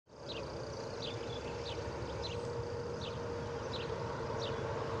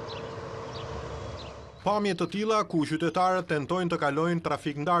Pamje të tilla ku qytetarët tentojnë të kalojnë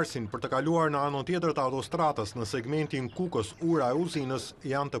trafik-ndarësin për të kaluar në anën tjetër të autostradës në segmentin Kukës-Ura e uzinës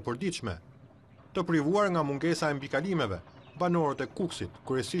janë të përditshme. Të privuar nga mungesa e mbikalimeve, banorët e Kukësit,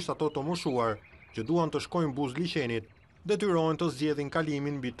 kryesisht ato të moshuar, që duan të shkojnë buz liçenit, detyrohen të zgjedhin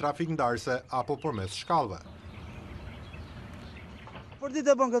kalimin mbi trafik-ndarëse apo përmes shkallëve. Për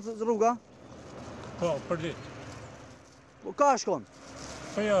ditë e bën këtë rruga? Po, për ditë. Po ka shkon?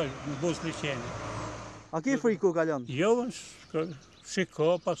 Po jo, në buz liçenit. A ki frikë ku kalon? Jo,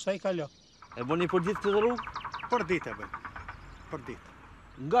 shiko, pastaj kalon. E bëni për ditë këtë rrugë? Për ditë e bëjmë, për ditë.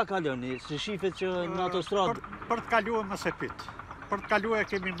 Nga kaloni, si shifet që në autostradë? Për të kaluar më se pyt. Për të kaluar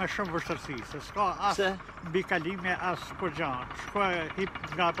kemi me shumë vështirësi, se s'ka as mbikalime, as përgjatë. Shkoj hip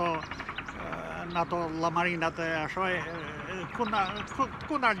nga ato në ato llamarinat e ashoj, ku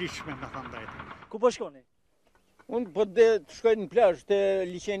na liqme, me thënë drejtë. Ku po shkoni? Unë po të shkoj në plazh të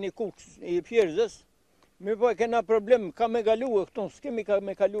liçeni Kukës i Pjerzës. Mi po kena problem, ka me galuë këtu, s'kemi ka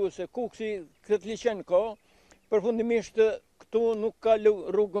me kaluë se Kuksi këtë liçen ka, përfundimisht këtu nuk ka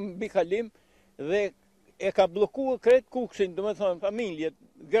rrugën mbikalim dhe e ka bllokuar krejt Kuksin, do me thonë familjet,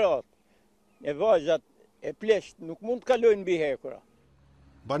 gratë, e vajzat, e plesht, nuk mund të kalojnë mbi hekura.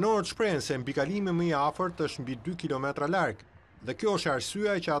 Banorët shprehen se mbikalimi më i afërt është mbi 2 kilometra larg, dhe kjo është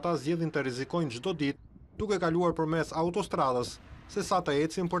arsyeja që ata zgjedhin të rrezikojnë çdo ditë duke kaluar përmes autostradës, sesa të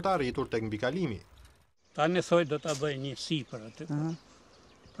ecin për të arritur tek mbikalimi. Tani thoj do ta bëj një sipër aty.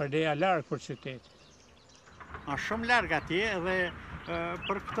 Për leja larg për qytetin. Është shumë larg atje dhe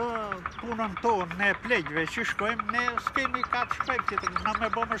për këtë punën tonë ne pleqve që shkojmë, ne s'kemi ka të shpejt, na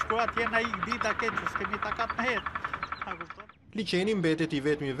me bë më shkoj atje na ik dita këtë, s'kemi takat me het. Liçeni mbetet i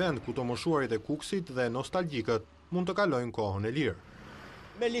vetmi vend ku të moshuarit e Kukësit dhe nostalgjikët mund të kalojnë kohën e lirë.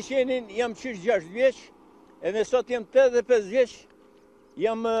 Me liçenin jam qysh 6 vjeç, edhe sot jam 85 vjeç,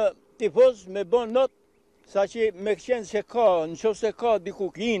 jam tifoz me bën not, sa që me qenë se ka, në qoftë se ka diku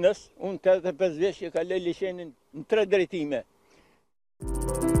kinës, unë 85 vjeç e kaloj liçenin në 3 drejtime.